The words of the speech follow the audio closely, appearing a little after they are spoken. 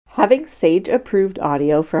Having Sage-approved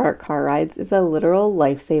audio for our car rides is a literal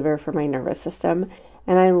lifesaver for my nervous system,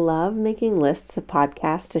 and I love making lists of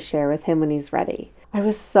podcasts to share with him when he's ready. I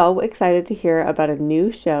was so excited to hear about a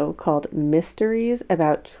new show called Mysteries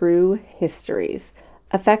About True Histories,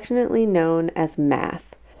 affectionately known as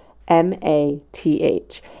Math,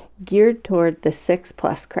 MATH, geared toward the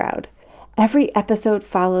 6+ crowd. Every episode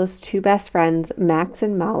follows two best friends, Max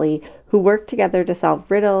and Molly, who work together to solve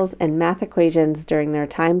riddles and math equations during their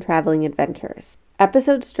time-traveling adventures.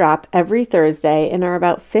 Episodes drop every Thursday and are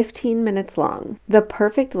about 15 minutes long, the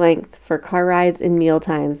perfect length for car rides and meal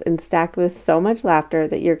times, and stacked with so much laughter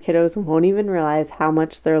that your kiddos won't even realize how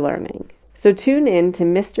much they're learning. So tune in to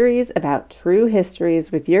Mysteries About True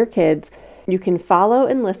Histories with your kids. You can follow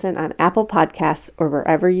and listen on Apple Podcasts or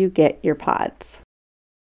wherever you get your pods.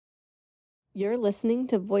 You're listening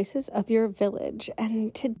to Voices of Your Village,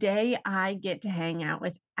 and today I get to hang out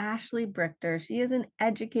with Ashley Brichter. She is an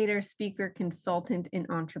educator, speaker, consultant, and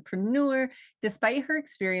entrepreneur. Despite her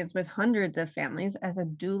experience with hundreds of families as a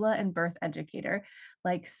doula and birth educator,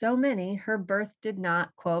 like so many, her birth did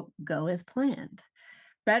not, quote, go as planned.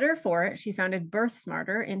 Better for it, she founded Birth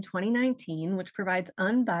Smarter in 2019, which provides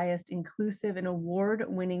unbiased, inclusive, and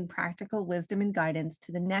award-winning practical wisdom and guidance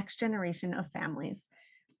to the next generation of families.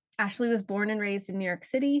 Ashley was born and raised in New York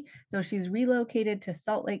City, though she's relocated to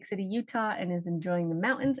Salt Lake City, Utah, and is enjoying the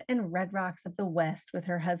mountains and red rocks of the West with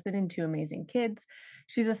her husband and two amazing kids.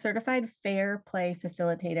 She's a certified fair play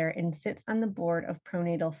facilitator and sits on the board of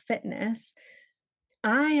Pronatal Fitness.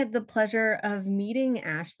 I had the pleasure of meeting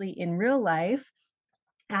Ashley in real life.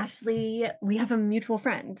 Ashley, we have a mutual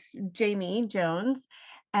friend, Jamie Jones,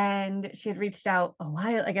 and she had reached out a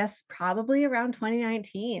while, I guess probably around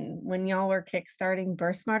 2019 when y'all were kickstarting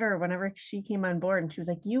Birth Smarter or whenever she came on board. And she was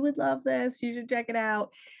like, you would love this. You should check it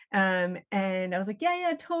out. And I was like,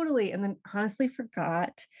 yeah, totally. And then honestly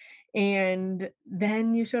forgot. And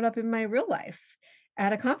then you showed up in my real life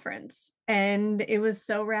at a conference, and it was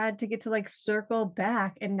so rad to get to like circle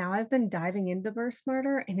back. And now I've been diving into Birth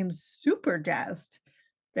Smarter and I'm super jazzed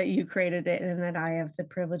that you created it and that I have the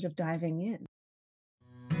privilege of diving in.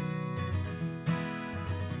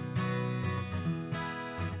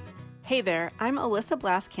 Hey there, I'm Alyssa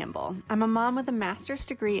Blass Campbell. I'm a mom with a master's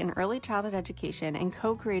degree in early childhood education and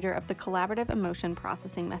co-creator of the collaborative emotion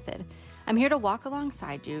processing method. I'm here to walk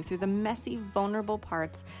alongside you through the messy, vulnerable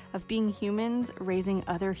parts of being humans raising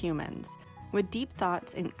other humans with deep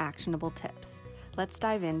thoughts and actionable tips. Let's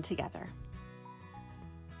dive in together.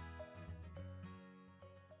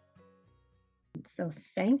 So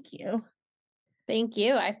thank you. Thank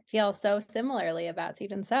you. I feel so similarly about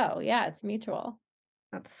Seed and Sow. Yeah, it's mutual.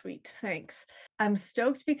 That's sweet. Thanks. I'm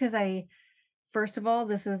stoked because first of all,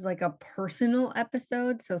 this is like a personal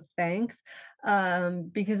episode, so thanks.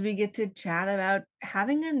 Because we get to chat about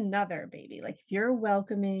having another baby. Like if you're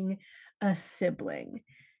welcoming a sibling,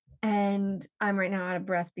 and I'm right now out of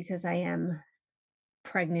breath because I am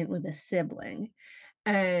pregnant with a sibling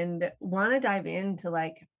and want to dive into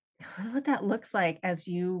like kind of what that looks like as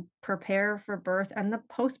you prepare for birth and the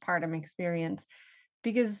postpartum experience,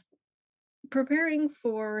 because preparing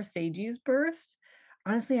for Seiji's birth,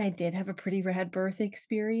 honestly, I did have a pretty rad birth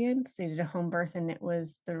experience. I did a home birth and it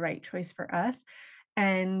was the right choice for us.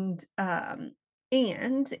 And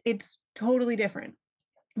it's totally different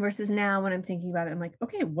versus now when I'm thinking about it, I'm like,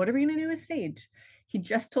 okay, what are we gonna do with Sage? He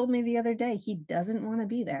just told me the other day he doesn't want to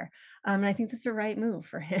be there. And I think that's the right move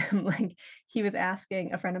for him. Like he was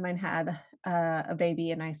asking, a friend of mine had a baby,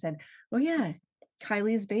 and I said, oh yeah,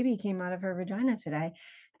 Kylie's baby came out of her vagina today.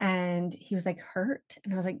 And he was like, hurt.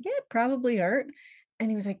 And I was like, yeah, probably hurt. And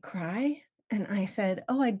he was like, cry. And I said,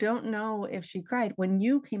 oh, I don't know if she cried. When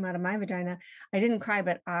you came out of my vagina, I didn't cry,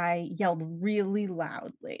 but I yelled really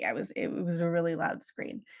loudly. It was a really loud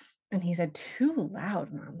scream. And he said, too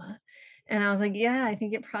loud, mama. And I was like, yeah, I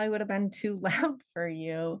think it probably would have been too loud for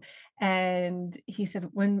you. And he said,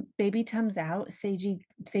 when baby comes out, Seiji,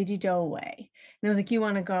 go away. And I was like, you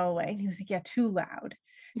want to go away? And he was like, yeah, too loud.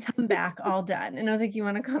 Come back, all done. And I was like, you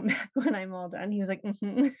want to come back when I'm all done? He was like,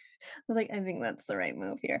 mm-hmm. I was like, I think that's the right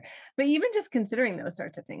move here. But even just considering those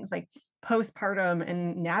sorts of things, like postpartum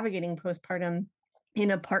and navigating postpartum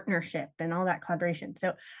in a partnership and all that collaboration.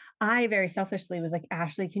 So I very selfishly was like,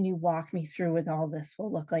 Ashley, can you walk me through what all this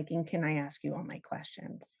will look like? And can I ask you all my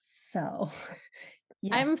questions? So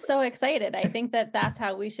yes. I'm so excited. I think that that's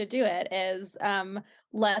how we should do it is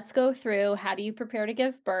let's go through how do you prepare to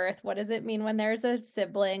give birth? What does it mean when there's a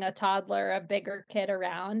sibling, a toddler, a bigger kid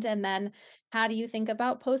around? And then how do you think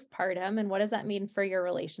about postpartum and what does that mean for your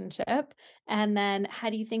relationship? And then how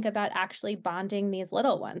do you think about actually bonding these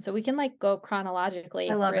little ones? So we can like go I chronologically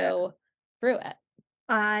love it. through it.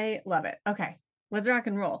 I love it. Okay, let's rock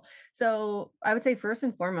and roll. So, I would say first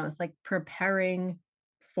and foremost, like, preparing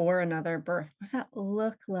for another birth. What does that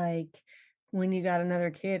look like when you got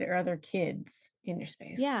another kid or other kids in your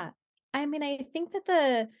space? Yeah. I mean, I think that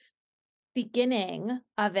the beginning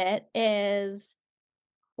of it is,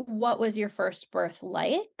 what was your first birth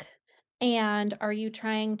like? And are you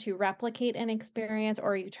trying to replicate an experience,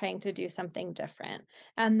 or are you trying to do something different?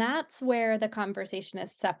 And that's where the conversation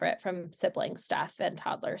is separate from sibling stuff and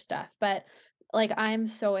toddler stuff. But like, I'm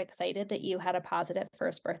so excited that you had a positive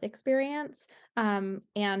first birth experience.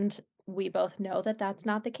 And we both know that that's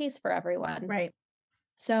not the case for everyone. Right.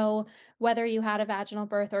 So, whether you had a vaginal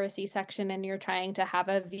birth or a C-section and you're trying to have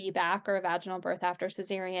a VBAC or a vaginal birth after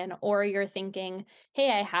cesarean, or you're thinking,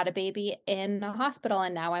 hey, I had a baby in a hospital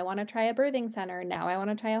and now I want to try a birthing center. Now I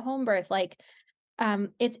want to try a home birth. Like,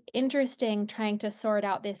 it's interesting trying to sort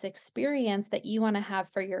out this experience that you want to have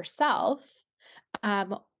for yourself.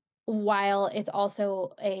 Um, while it's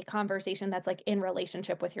also a conversation that's like in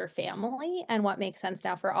relationship with your family and what makes sense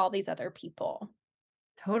now for all these other people.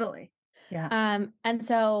 Totally. Yeah. And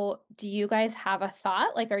so do you guys have a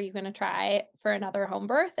thought? Like, are you gonna try for another home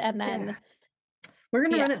birth? And Yeah. then We're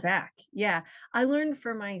gonna run it yeah. back. Yeah. I learned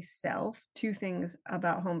for myself 2 things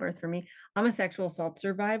about home birth for me. I'm a sexual assault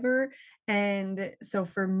survivor, and so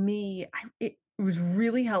for me, it was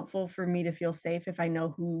really helpful for me to feel safe if I know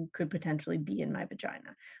who could potentially be in my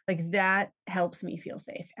vagina. Like, that helps me feel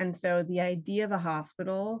safe, and so the idea of a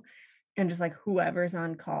hospital and just, like, whoever's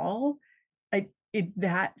on call,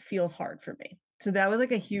 that feels hard for me. So that was,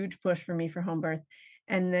 like, a huge push for me for home birth,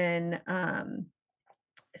 and then,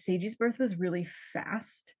 Seiji's birth was really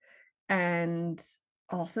fast, and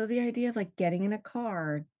also the idea of, like, getting in a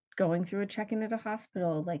car, going through a check-in at a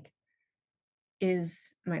hospital, like,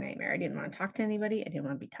 is my nightmare. I didn't wanna talk to anybody, I didn't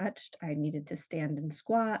wanna be touched, I needed to stand and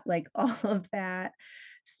squat, like, all of that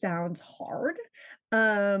sounds hard,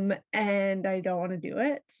 and I don't wanna do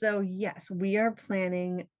it. So, yes, we are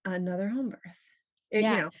planning another home birth.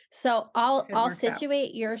 Yeah. So If it I'll works out.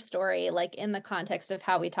 situate your story like in the context of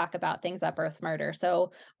how we talk about things at Birth Smarter.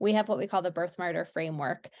 So we have what we call the Birth Smarter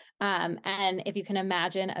framework. And if you can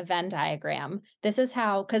imagine a Venn diagram, this is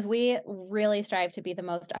how, because we really strive to be the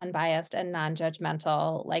most unbiased and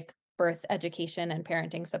non-judgmental, like birth education and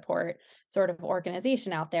parenting support sort of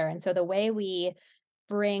organization out there. And so the way we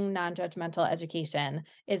bring non-judgmental education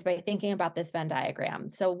is by thinking about this Venn diagram.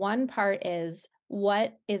 So one part is,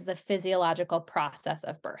 what is the physiological process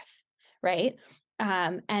of birth, right?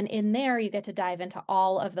 And in there you get to dive into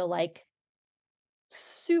all of the like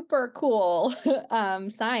super cool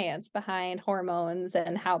science behind hormones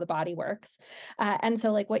and how the body works. And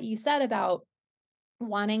so like what you said about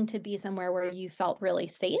wanting to be somewhere where you felt really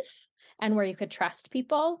safe and where you could trust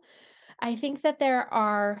people, I think that there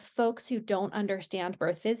are folks who don't understand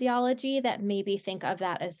birth physiology that maybe think of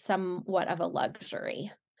that as somewhat of a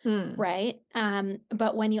luxury, Mm, right?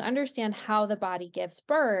 But when you understand how the body gives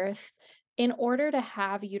birth, in order to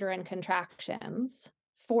have uterine contractions,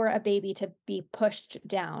 for a baby to be pushed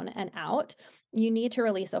down and out, you need to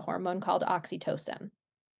release a hormone called oxytocin.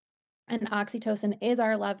 And oxytocin is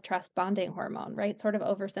our love, trust, bonding hormone, right? Sort of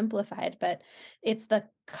oversimplified, but it's the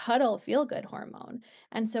cuddle, feel good hormone.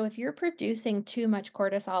 And so, if you're producing too much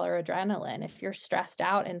cortisol or adrenaline, if you're stressed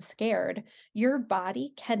out and scared, your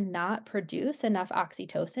body cannot produce enough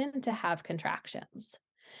oxytocin to have contractions.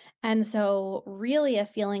 And so, really, a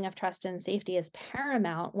feeling of trust and safety is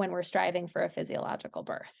paramount when we're striving for a physiological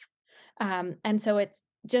birth. And so, it's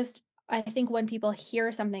just, I think when people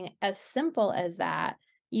hear something as simple as that,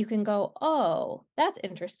 you can go, oh, that's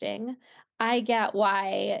interesting. I get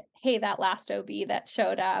why, hey, that last OB that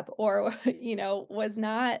showed up or, was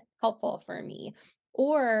not helpful for me.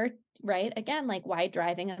 Or, right, again, like why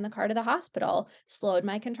driving in the car to the hospital slowed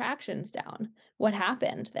my contractions down. What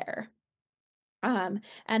happened there? And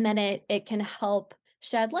then it can help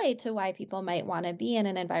shed light to why people might want to be in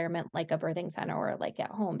an environment like a birthing center or like at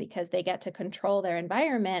home, because they get to control their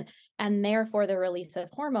environment and therefore the release of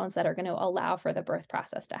hormones that are going to allow for the birth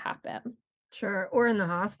process to happen. sure. Or in the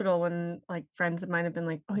hospital when, like, friends of mine have been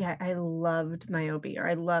like, "Oh, yeah, I loved my OB," or,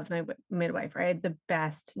 "I loved my midwife," or, "I had the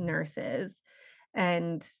best nurses,"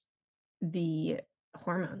 and the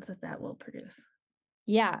hormones that that will produce.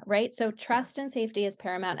 Yeah, right. So Yeah, trust and safety is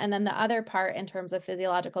paramount. And then the other part in terms of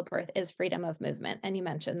physiological birth is freedom of movement. And you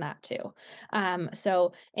mentioned that too.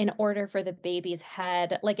 So, in order for the baby's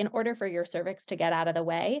head, like in order for your cervix to get out of the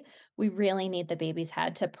way, we really need the baby's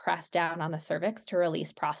head to press down on the cervix to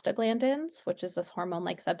release prostaglandins, which is this hormone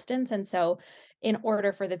like substance. And so, in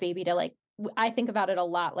order for the baby to like, I think about it a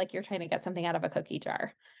lot like you're trying to get something out of a cookie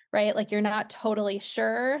jar, right? Like you're not totally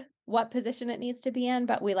sure what position it needs to be in,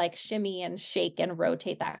 but we like shimmy and shake and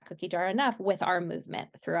rotate that cookie jar enough with our movement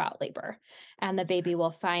throughout labor. And the baby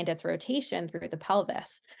will find its rotation through the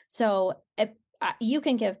pelvis. So you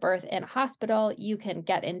can give birth in a hospital, you can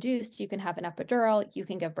get induced, you can have an epidural, you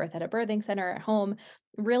can give birth at a birthing center at home,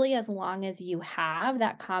 really, as long as you have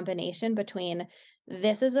that combination between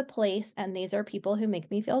this is a place and these are people who make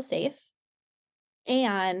me feel safe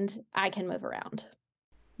and I can move around.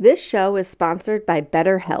 This show is sponsored by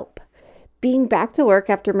BetterHelp. Being back to work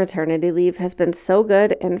after maternity leave has been so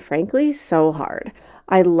good and frankly so hard.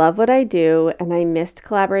 I love what I do and I missed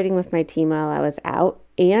collaborating with my team while I was out,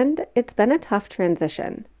 and it's been a tough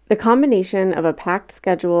transition. The combination of a packed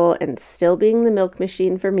schedule and still being the milk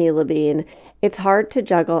machine for Mila Bean, it's hard to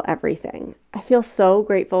juggle everything. I feel so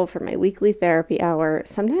grateful for my weekly therapy hour.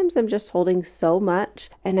 Sometimes I'm just holding so much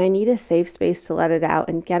and I need a safe space to let it out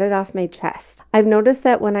and get it off my chest. I've noticed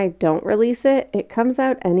that when I don't release it, it comes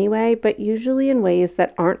out anyway, but usually in ways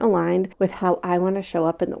that aren't aligned with how I want to show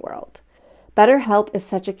up in the world. BetterHelp is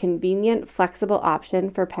such a convenient, flexible option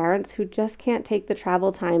for parents who just can't take the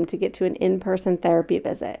travel time to get to an in-person therapy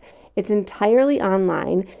visit. It's entirely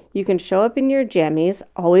online. You can show up in your jammies,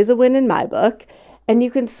 always a win in my book, and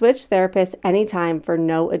you can switch therapists anytime for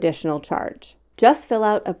no additional charge. Just fill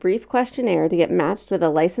out a brief questionnaire to get matched with a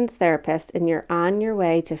licensed therapist, and you're on your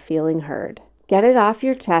way to feeling heard. Get it off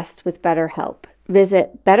your chest with BetterHelp.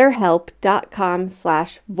 Visit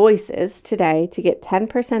betterhelp.com/voices today to get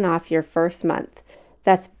 10% off your first month.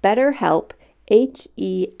 That's BetterHelp,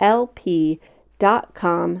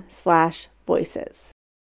 HELP.com/voices.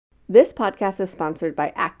 This podcast is sponsored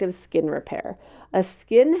by Active Skin Repair, a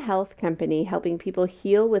skin health company helping people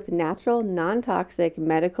heal with natural, non-toxic,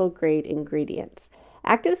 medical-grade ingredients.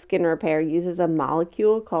 Active Skin Repair uses a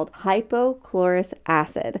molecule called hypochlorous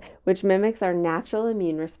acid, which mimics our natural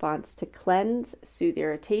immune response to cleanse, soothe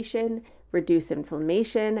irritation, reduce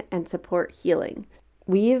inflammation, and support healing.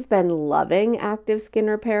 We've been loving Active Skin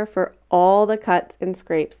Repair for all the cuts and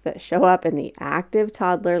scrapes that show up in the active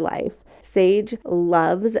toddler life. Sage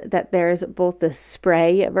loves that there's both the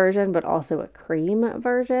spray version but also a cream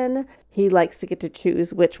version. He likes to get to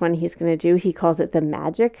choose which one he's going to do. He calls it the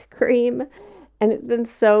magic cream. And it's been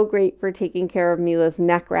so great for taking care of Mila's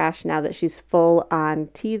neck rash now that she's full on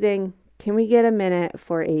teething. Can we get a minute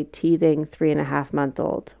for a teething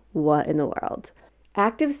 3.5-month-old? What in the world?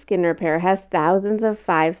 Active Skin Repair has thousands of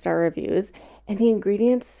 5-star reviews, and the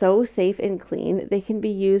ingredients so safe and clean they can be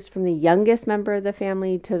used from the youngest member of the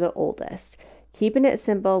family to the oldest, keeping it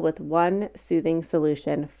simple with one soothing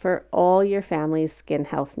solution for all your family's skin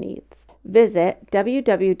health needs. Visit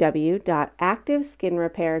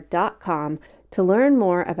www.activeskinrepair.com to learn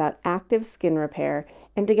more about Active Skin Repair,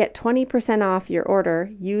 and to get 20% off your order,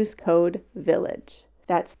 use code VILLAGE.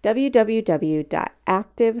 That's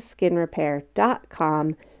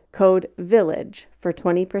www.activeskinrepair.com, code VILLAGE for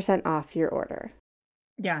 20% off your order.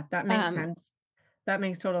 Yeah, that makes sense. That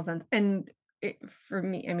makes total sense. And for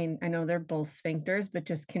me, I mean, I know they're both sphincters, but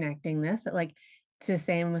just connecting this, like, it's the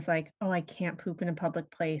same with like, oh, I can't poop in a public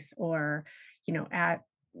place, or, at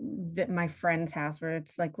my friend's house where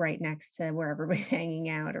it's like right next to where everybody's hanging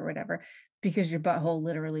out or whatever, because your butthole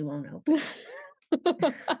literally won't open.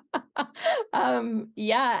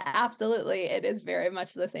 Yeah, absolutely. It is very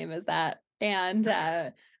much the same as that. And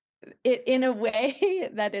it in a way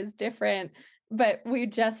that is different. But we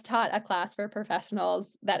just taught a class for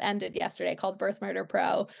professionals that ended yesterday called Birth Smarter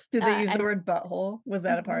Pro. Did they use the word butthole? Was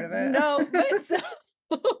that a part of it? No, but so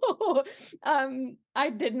I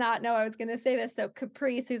did not know I was going to say this. So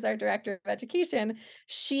Caprice, who's our director of education,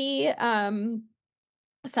 she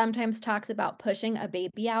sometimes talks about pushing a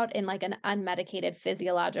baby out in like an unmedicated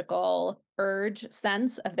physiological urge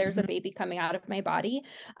sense of there's a baby coming out of my body.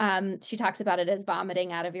 She talks about it as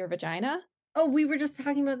vomiting out of your vagina. Oh, we were just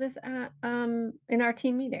talking about this at in our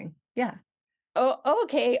team meeting. Yeah. Oh,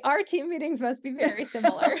 okay. Our team meetings must be very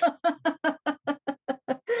similar.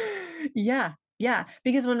 Yeah, yeah.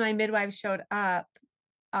 Because when my midwife showed up,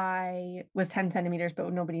 I was 10 centimeters,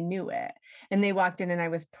 but nobody knew it. And they walked in and I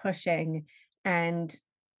was pushing, and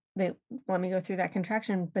they let me go through that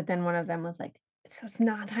contraction. But then one of them was like, so it's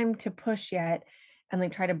not time to push yet. And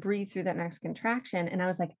like try to breathe through that next contraction. And I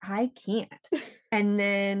was like, I can't. And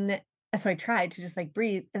then so I tried to just like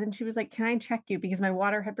breathe. And then she was like, can I check you? Because my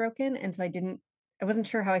water had broken. And so I wasn't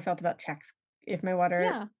sure how I felt about checks, if my water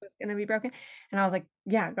Yeah. was going to be broken. And I was like,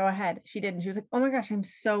 yeah, go ahead. She did. And she was like, oh my gosh, I'm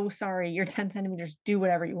so sorry. You're 10 centimeters. Do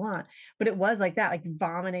whatever you want. But it was like that, like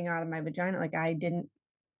vomiting out of my vagina. Like I didn't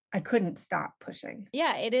I couldn't stop pushing.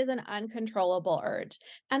 Yeah, it is an uncontrollable urge.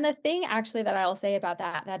 And the thing actually that I'll say about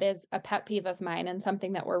that, that is a pet peeve of mine and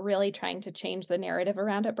something that we're really trying to change the narrative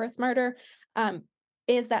around at Birth Smarter, um,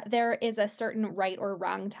 is that there is a certain right or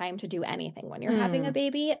wrong time to do anything when you're having a Mm,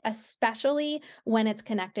 baby, especially when it's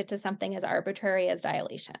connected to something as arbitrary as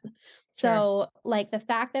dilation. sure. So, like the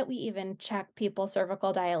fact that we even check people's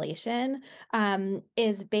cervical dilation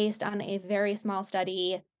is based on a very small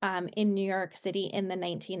study in New York City in the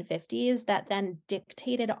 1950s that then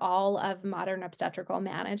dictated all of modern obstetrical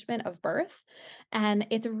management of birth. And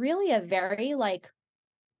it's really a very like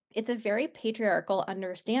it's a very patriarchal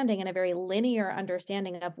understanding and a very linear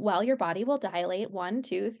understanding of, well, your body will dilate 1,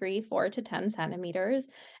 2, 3, 4 to 10 centimeters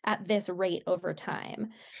at this rate over time.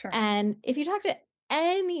 Sure. And if you talk to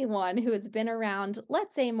anyone who has been around,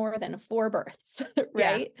 let's say more than 4 births,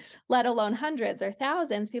 Yeah, right? Let alone hundreds or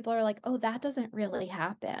thousands, people are like, oh, that doesn't really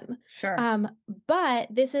happen. sure. Um, but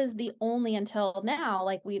this is the only until now,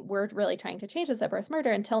 like we're really trying to change this at Birth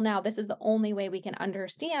Smarter. Until now, this is the only way we can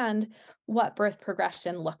understand what birth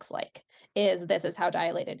progression looks like is this is how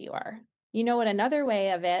dilated you are. You know what another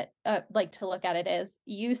way of it, like to look at it is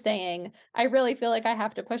you saying, I really feel like I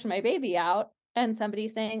have to push my baby out, and somebody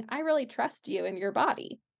saying, I really trust you and your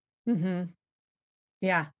body. Mhm.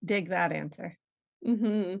 Yeah, dig that answer.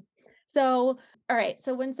 hmm So, all right.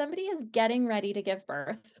 So when somebody is getting ready to give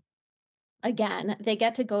birth, again, they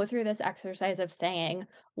get to go through this exercise of saying,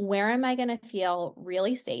 where am I going to feel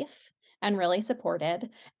really safe and really supported?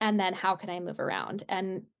 And then how can I move around?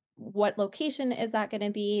 And what location is that going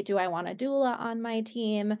to be? Do I want a doula on my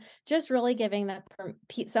team? Just really giving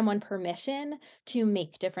someone permission to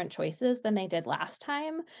make different choices than they did last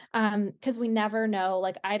time. Because we never know.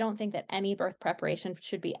 Like, I don't think that any birth preparation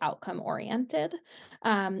should be outcome oriented.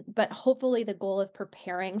 But hopefully, the goal of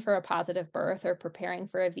preparing for a positive birth or preparing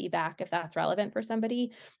for a VBAC, if that's relevant for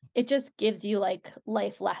somebody, it just gives you like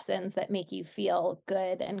life lessons that make you feel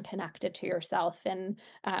good and connected to yourself and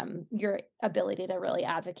your ability to really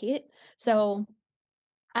advocate. So,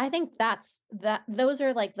 I think those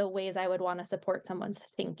are like the ways I would want to support someone's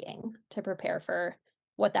thinking to prepare for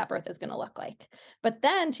what that birth is going to look like. But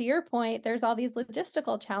then to your point, there's all these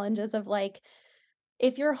logistical challenges of like,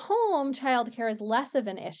 if you're home, childcare is less of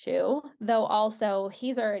an issue, though also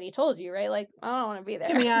he's already told you, right? Like, I don't want to be Get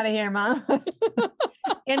there. me out of here, mom.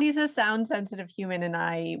 And he's a sound sensitive human, and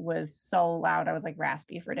I was so loud, I was, like,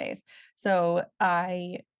 raspy for days. So,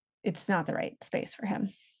 it's not the right space for him.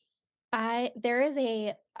 I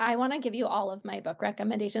want to give you all of my book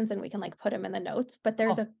recommendations and we can like put them in the notes, but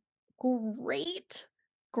there's Cool. a great,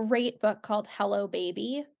 great book called Hello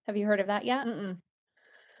Baby. Have you heard of that yet? Mm-mm.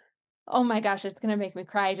 Oh my gosh, it's gonna make me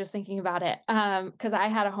cry just thinking about it. Because I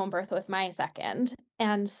had a home birth with my second.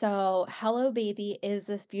 And so Hello Baby is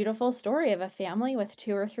this beautiful story of a family with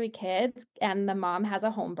 2 or 3 kids, and the mom has a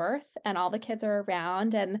home birth, and all the kids are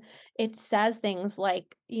around. And it says things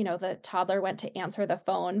like, the toddler went to answer the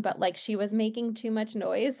phone, but like she was making too much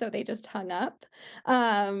noise, so they just hung up.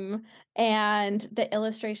 Um, and the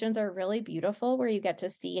illustrations are really beautiful where you get to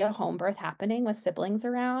see a home birth happening with siblings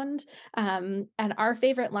around. And our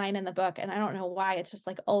favorite line in the book, and I don't know why, it's just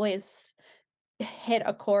like always hit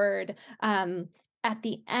a chord. At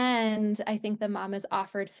the end, I think the mom is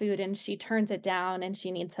offered food and she turns it down and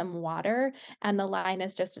she needs some water. And the line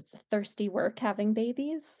is just, it's thirsty work having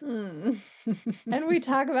babies. Mm. And we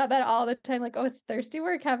talk about that all the time, like, oh, it's thirsty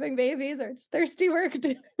work having babies, or it's thirsty work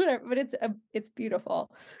doing whatever. But it's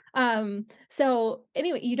beautiful. So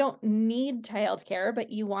anyway, you don't need childcare,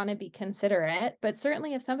 but you want to be considerate. But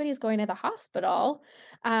certainly, if somebody's going to the hospital,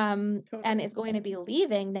 and Totally. is going to be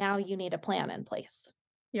leaving, now you need a plan in place.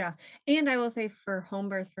 Yeah, and I will say for home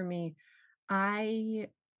birth for me, I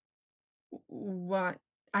want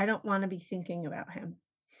I don't wanna be thinking about him.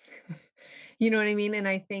 You know what I mean? And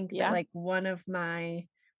I think that, Yeah. like, one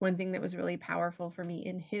thing that was really powerful for me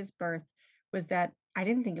in his birth was that I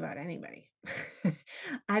didn't think about anybody.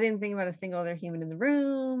 I didn't think about a single other human in the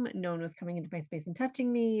room. No one was coming into my space and touching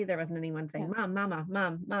me. There wasn't anyone saying, Yeah. "Mom, mama,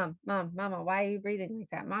 mom, mom, mom, mama, why are you breathing like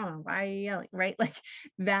that? Mama, why are you yelling?" Right? Like,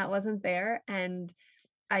 that wasn't there, and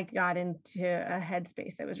I got into a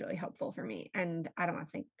headspace that was really helpful for me, and I don't wanna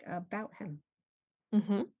think about him,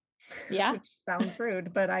 hmm Yeah. which sounds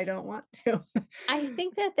rude, but I don't want to. I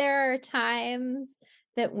think that there are times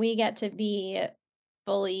that we get to be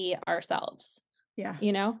fully ourselves. Yeah.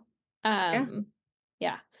 You know? Yeah. Um,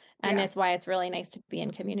 yeah, and Yeah. it's why it's really nice to be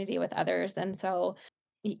in community with others, and so,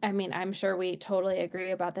 I mean, I'm sure we totally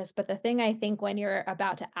agree about this, but the thing I think when you're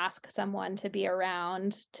about to ask someone to be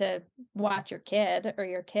around to watch your kid or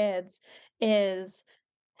your kids is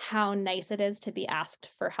how nice it is to be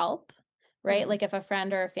asked for help, right? Mhm. Like if a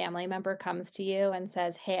friend or a family member comes to you and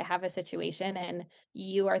says, "Hey, I have a situation and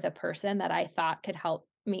you are the person that I thought could help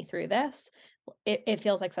me through this," it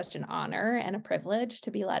feels like such an honor and a privilege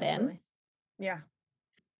to be let in. Totally. Yeah.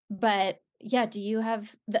 But yeah, do you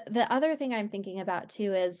have the other thing I'm thinking about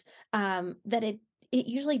too is that it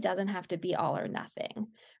usually doesn't have to be all or nothing,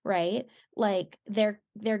 right? Like there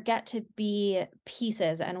get to be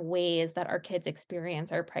pieces and ways that our kids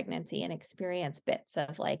experience our pregnancy and experience bits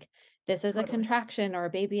of like this is a Totally. contraction or a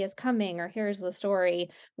baby is coming or here's the story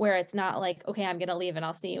where it's not like, okay, I'm gonna leave and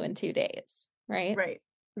I'll see you in 2 days, right? Right.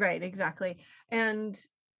 Right, exactly. And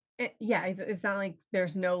yeah, it's not like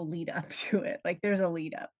there's no lead up to it. Like there's a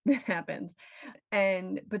lead up that happens.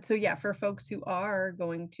 And but so yeah, for folks who are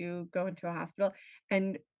going to go into a hospital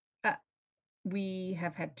and uh, we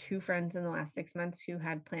have had 2 friends in the last 6 months who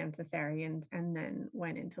had planned cesareans and then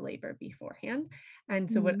went into labor beforehand. And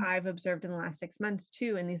so what Mm. I've observed in the last 6 months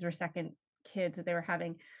too, and these were second kids that they were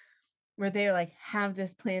having, where they like have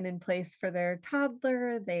this plan in place for their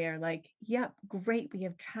toddler. They are like, yep, great. We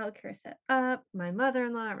have childcare set up. My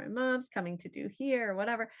mother-in-law or my mom's coming to do here or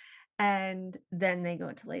whatever. And then they go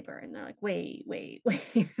into labor and they're like, wait,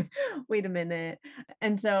 wait a minute.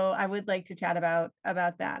 And so I would like to chat about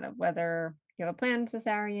that, of whether you have a planned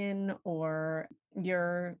cesarean or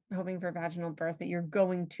you're hoping for vaginal birth, that you're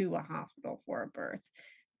going to a hospital for a birth,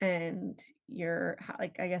 and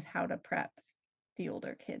like, I guess, how to prep the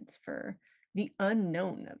older kids for the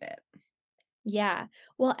unknown of it. Yeah.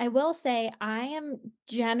 Well, I will say I am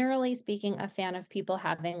generally speaking a fan of people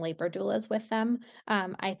having labor doulas with them.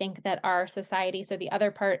 I think that our society, so the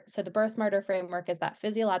other part, so the birth smarter framework is that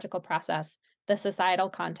physiological process, the societal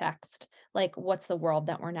context, like what's the world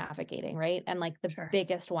that we're navigating, right? And like the Sure.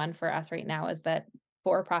 biggest one for us right now is that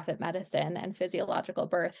for-profit medicine and physiological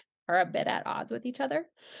birth are a bit at odds with each other.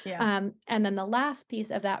 Yeah. And then the last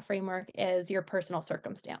piece of that framework is your personal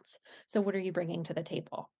circumstance. So what are you bringing to the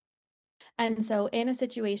table? And so, in a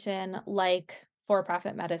situation like for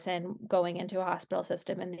profit medicine going into a hospital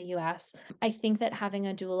system in the US, I think that having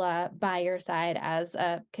a doula by your side as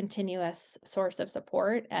a continuous source of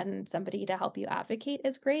support and somebody to help you advocate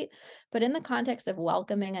is great. But in the context of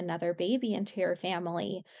welcoming another baby into your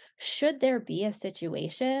family, should there be a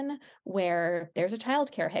situation where there's a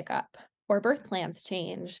childcare hiccup, or birth plans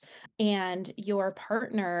change, and your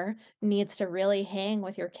partner needs to really hang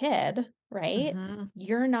with your kid, right? Mhm.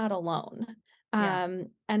 You're not alone. Yeah.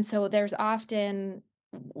 And so there's often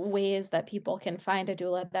ways that people can find a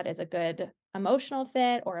doula that is a good emotional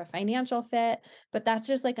fit or a financial fit, but that's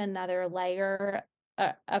just like another layer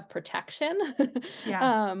of protection.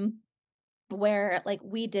 Yeah. um, where like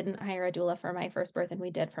we didn't hire a doula for my first birth and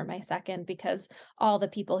we did for my second because all the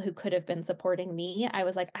people who could have been supporting me, I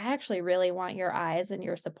was like, I actually really want your eyes and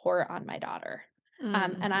your support on my daughter.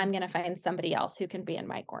 And I'm Mhm. going to find somebody else who can be in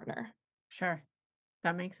my corner. Sure.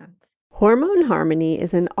 That makes sense. Hormone Harmony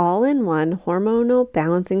is an all-in-one hormonal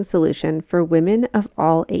balancing solution for women of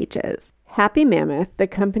all ages. Happy Mammoth, the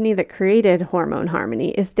company that created Hormone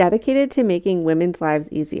Harmony, is dedicated to making women's lives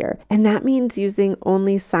easier, and that means using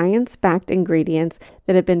only science-backed ingredients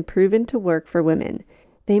that have been proven to work for women.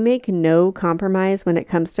 They make no compromise when it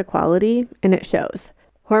comes to quality, and it shows.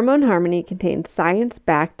 Hormone Harmony contains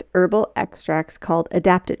science-backed herbal extracts called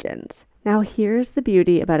adaptogens. Now here's the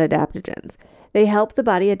beauty about adaptogens. They help the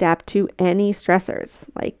body adapt to any stressors,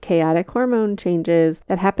 like chaotic hormone changes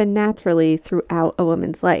that happen naturally throughout a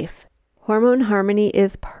woman's life. Hormone Harmony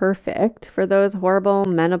is perfect for those horrible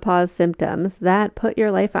menopause symptoms that put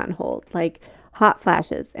your life on hold, like hot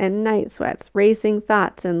flashes and night sweats, racing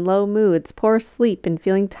thoughts and low moods, poor sleep and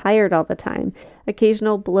feeling tired all the time,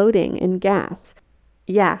 occasional bloating and gas.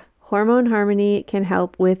 Yeah, Hormone Harmony can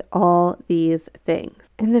help with all these things.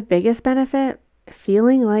 And the biggest benefit,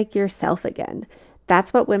 feeling like yourself again.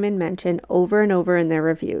 That's what women mention over and over in their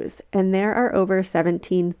reviews. And there are over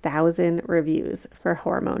 17,000 reviews for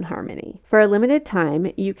Hormone Harmony. For a limited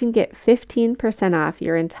time, you can get 15% off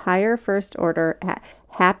your entire first order at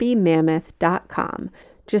happymammoth.com.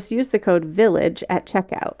 Just use the code VILLAGE at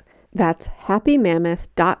checkout. That's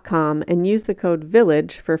happymammoth.com and use the code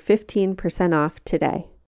VILLAGE for 15% off today.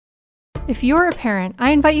 If you're a parent,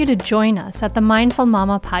 I invite you to join us at the Mindful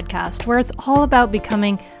Mama podcast, where it's all about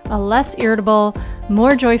becoming a less irritable,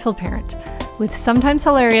 more joyful parent. With sometimes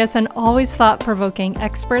hilarious and always thought-provoking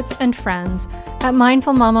experts and friends, at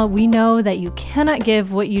Mindful Mama, we know that you cannot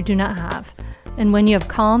give what you do not have. And when you have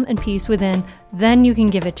calm and peace within, then you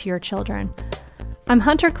can give it to your children. I'm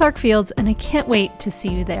Hunter Clark Fields, and I can't wait to see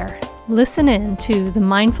you there. Listen in to the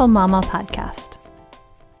Mindful Mama podcast.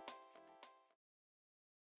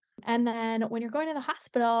 And then when you're going to the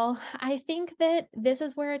hospital, I think that this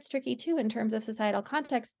is where it's tricky too in terms of societal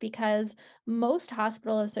context, because most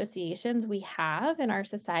hospital associations we have in our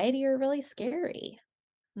society are really scary,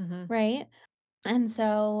 Hmm. right? And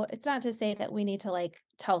so it's not to say that we need to like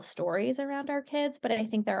tell stories around our kids, but I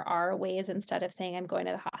think there are ways instead of saying I'm going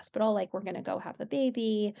to the hospital, like we're going to go have a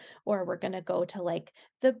baby, or we're going to go to like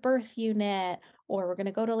the birth unit, or we're going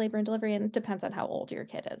to go to labor and delivery. And it depends on how old your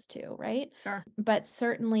kid is too, right? Sure. But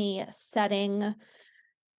certainly setting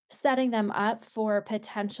them up for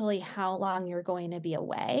potentially how long you're going to be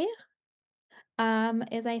away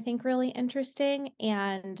is I think really interesting,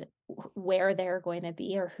 and where they're going to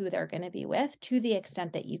be or who they're going to be with, to the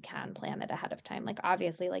extent that you can plan it ahead of time. Like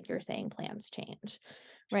obviously, like you're saying, plans change,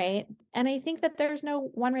 right? And I think that there's no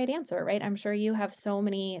one right answer, right? I'm sure you have so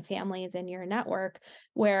many families in your network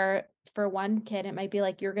where for one kid it might be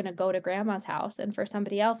like you're going to go to grandma's house, and for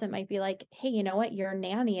somebody else it might be like, hey, you know what, your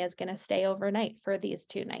nanny is going to stay overnight for these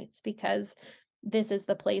 2 nights because this is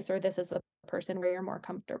the place or this is the person where you're more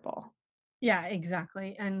comfortable. Yeah,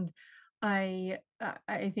 exactly. And I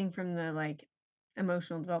think from the like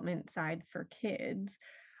emotional development side for kids,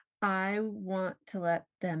 I want to let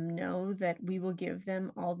them know that we will give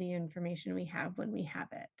them all the information we have when we have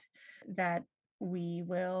it, that we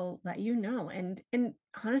will let you know. And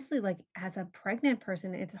honestly, like as a pregnant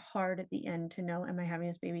person, it's hard at the end to know, am I having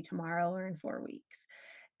this baby tomorrow or in 4 weeks?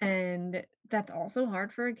 And that's also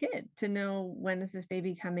hard for a kid to know, when is this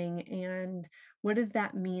baby coming and what does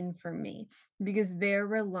that mean for me? Because they're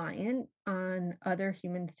reliant on other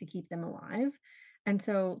humans to keep them alive. And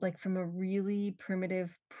so, like, from a really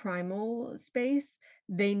primitive primal space,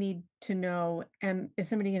 they need to know, is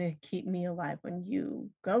somebody going to keep me alive when you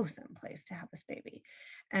go someplace to have this baby?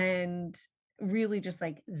 And really, just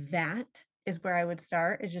like that is where I would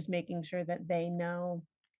start, is just making sure that they know,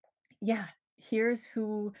 yeah, here's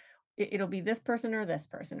who, it'll be this person or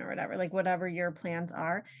whatever, like whatever your plans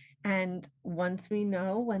are. And once we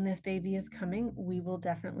know when this baby is coming, we will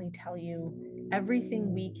definitely tell you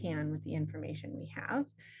everything we can with the information we have.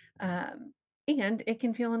 Um, and it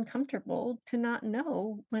can feel uncomfortable to not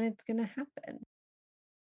know when it's going to happen.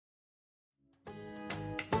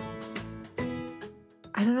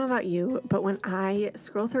 I don't know about you, but when I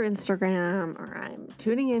scroll through Instagram or I'm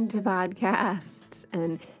tuning into podcasts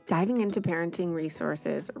and diving into parenting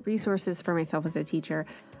resources, resources for myself as a teacher,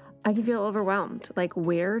 I can feel overwhelmed. Like,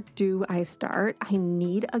 where do I start? I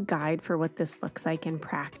need a guide for what this looks like in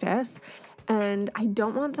practice. And I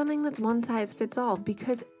don't want something that's one size fits all,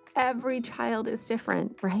 because every child is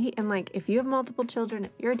different, right? And like, if you have multiple children,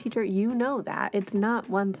 if you're a teacher, you know that it's not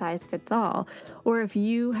one size fits all. Or if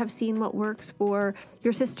you have seen what works for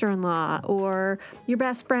your sister-in-law or your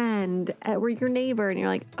best friend or your neighbor, and you're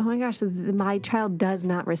like, oh my gosh, my child does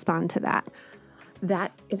not respond to that.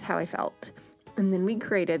 That is how I felt. And then we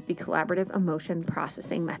created the collaborative emotion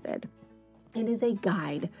processing method. It is a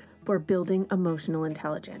guide for building emotional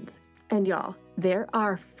intelligence. And y'all, there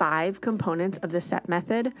are 5 components of the SET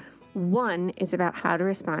method. One is about how to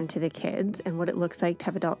respond to the kids and what it looks like to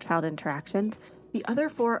have adult-child interactions. The other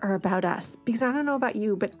 4 are about us, because I don't know about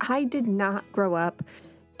you, but I did not grow up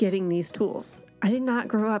getting these tools. I did not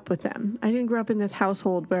grow up with them. I didn't grow up in this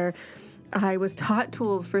household where I was taught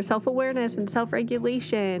tools for self-awareness and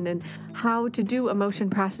self-regulation and how to do emotion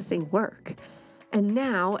processing work. And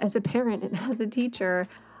now, as a parent and as a teacher,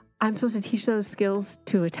 I'm supposed to teach those skills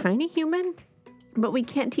to a tiny human, but we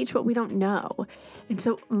can't teach what we don't know. And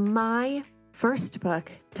so my first book,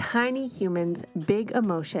 Tiny Humans, Big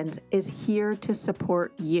Emotions, is here to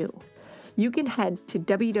support you. You can head to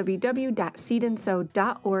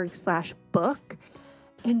www.seedandsow.org/book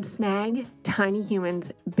and snag Tiny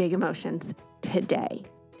Humans, Big Emotions today.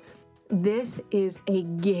 This is a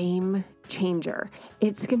game changer.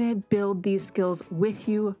 It's going to build these skills with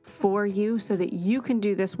you, for you, so that you can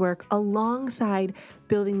do this work alongside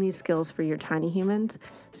building these skills for your tiny humans,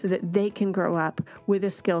 so that they can grow up with a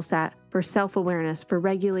skill set for self-awareness, for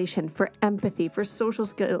regulation, for empathy, for social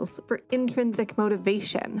skills, for intrinsic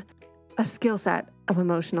motivation, a skill set of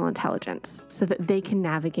emotional intelligence, so that they can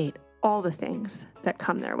navigate all the things that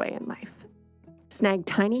come their way in life. Snag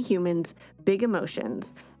Tiny Humans, Big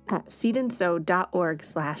Emotions at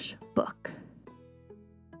seedandsow.org/book.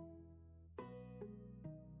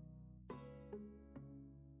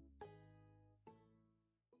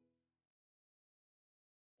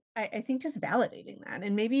 I think just validating that,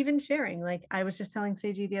 and maybe even sharing. Like, I was just telling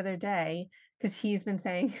Seiji the other day, because he's been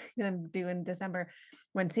saying I'm due in December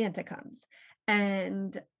when Santa comes.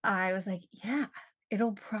 And I was like, yeah,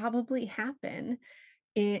 it'll probably happen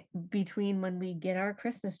between when we get our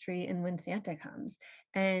Christmas tree and when Santa comes.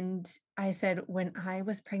 And I said, when I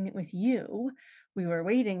was pregnant with you, we were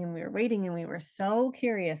waiting and we were waiting and we were so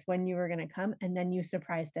curious when you were going to come. And then you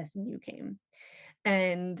surprised us and you came.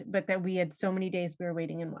 But that we had so many days we were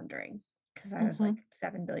waiting and wondering because I was like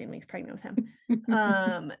 7 billion weeks pregnant with him.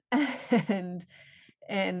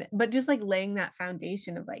 But just like laying that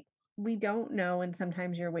foundation of like, we don't know. And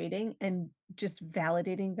sometimes you're waiting and just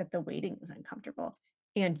validating that the waiting is uncomfortable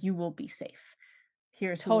and you will be safe.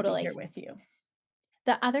 Here's who will be here with you.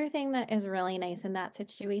 The other thing that is really nice in that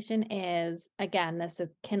situation is, again,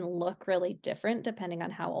 can look really different depending on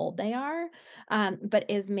how old they are, but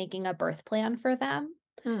is making a birth plan for them.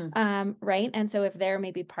 Right. And so if they're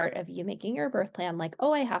maybe part of you making your birth plan, like,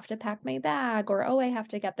 oh, I have to pack my bag, or, oh, I have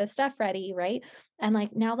to get this stuff ready. Right. And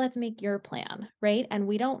like, now let's make your plan. Right. And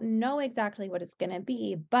we don't know exactly what it's going to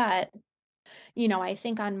be, but I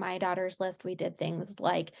think on my daughter's list, we did things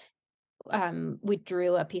like, we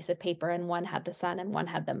drew a piece of paper and one had the sun and one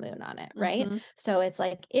had the moon on it, right? So it's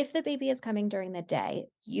like, if the baby is coming during the day,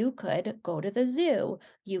 you could go to the zoo,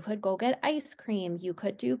 you could go get ice cream, you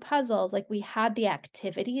could do puzzles. Like, we had the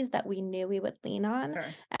activities that we knew we would lean on. Sure.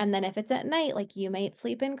 And then if it's at night, like, you might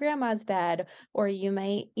sleep in grandma's bed, or you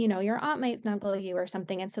might, your aunt might snuggle you or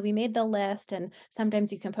something. And so we made the list, and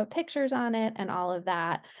sometimes you can put pictures on it and all of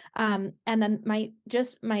that. And then my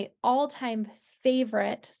all-time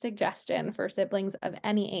favorite suggestion for siblings of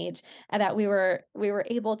any age that we were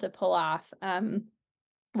able to pull off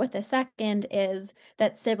with the second is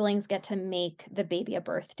that siblings get to make the baby a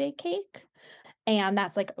birthday cake. And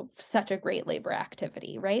that's like such a great labor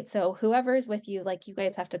activity, right? So whoever's with you, like, you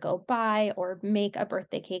guys have to go buy or make a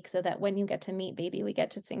birthday cake so that when you get to meet baby, we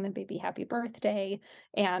get to sing the baby happy birthday.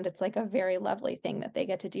 And it's like a very lovely thing that they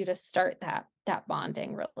get to do to start that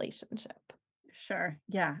bonding relationship. Sure.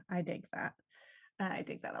 Yeah, I dig that. I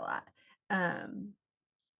dig that a lot.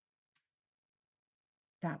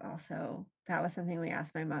 That was something we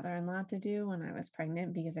asked my mother-in-law to do when I was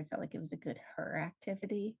pregnant because I felt like it was a good her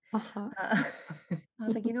activity. I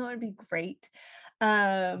was like, it would be great.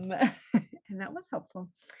 And that was helpful.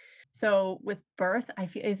 So with birth, I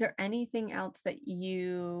feel, is there anything else that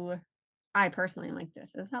I personally am like,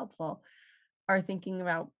 this is helpful, are thinking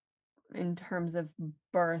about in terms of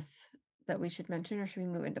birth that we should mention, or should we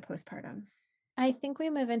move into postpartum? I think we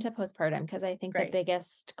move into postpartum because I think the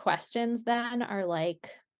biggest questions then are like,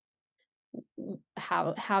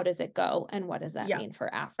 how does it go and what does that mean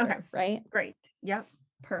for after, right? Great. Yep.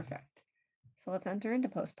 Perfect. So let's enter into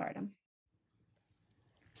postpartum.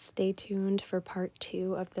 Stay tuned for part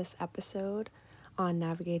 2 of this episode on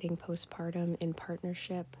navigating postpartum in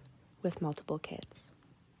partnership with multiple kids.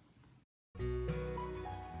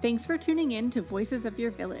 Thanks for tuning in to Voices of Your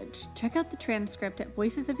Village. Check out the transcript at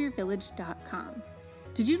voicesofyourvillage.com.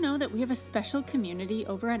 Did you know that we have a special community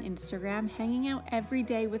over on Instagram hanging out every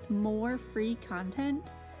day with more free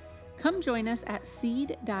content? Come join us at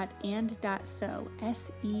seed.and.so,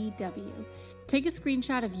 S-E-W. Take a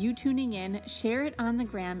screenshot of you tuning in, share it on the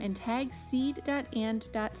gram, and tag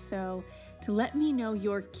seed.and.so to let me know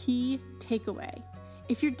your key takeaway.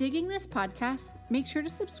 If you're digging this podcast, make sure to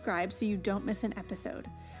subscribe so you don't miss an episode.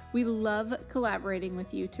 We love collaborating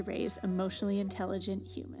with you to raise emotionally intelligent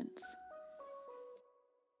humans.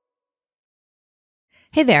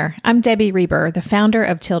 Hey there, I'm Debbie Reber, the founder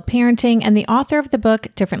of Tilt Parenting and the author of the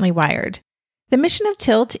book Differently Wired. The mission of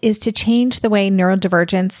Tilt is to change the way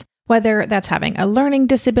neurodivergence, whether that's having a learning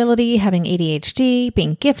disability, having ADHD,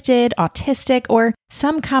 being gifted, autistic, or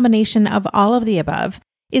some combination of all of the above,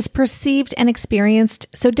 is perceived and experienced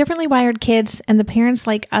so differently wired kids and the parents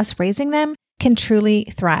like us raising them can truly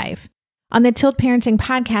thrive. On the Tilt Parenting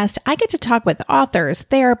podcast, I get to talk with authors,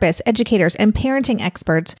 therapists, educators, and parenting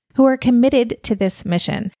experts who are committed to this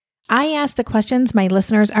mission. I ask the questions my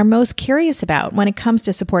listeners are most curious about when it comes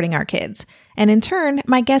to supporting our kids. And in turn,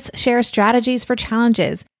 my guests share strategies for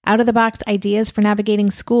challenges, out-of-the-box ideas for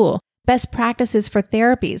navigating school, best practices for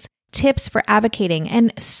therapies, tips for advocating,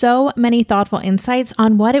 and so many thoughtful insights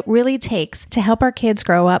on what it really takes to help our kids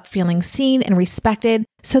grow up feeling seen and respected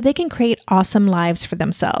so they can create awesome lives for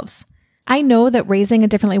themselves. I know that raising a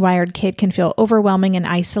differently wired kid can feel overwhelming and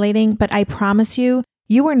isolating, but I promise you,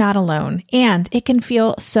 you are not alone, and it can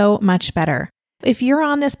feel so much better. If you're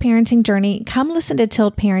on this parenting journey, come listen to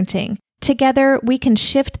Tilt Parenting. Together, we can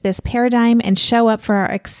shift this paradigm and show up for our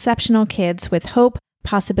exceptional kids with hope,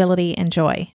 possibility, and joy.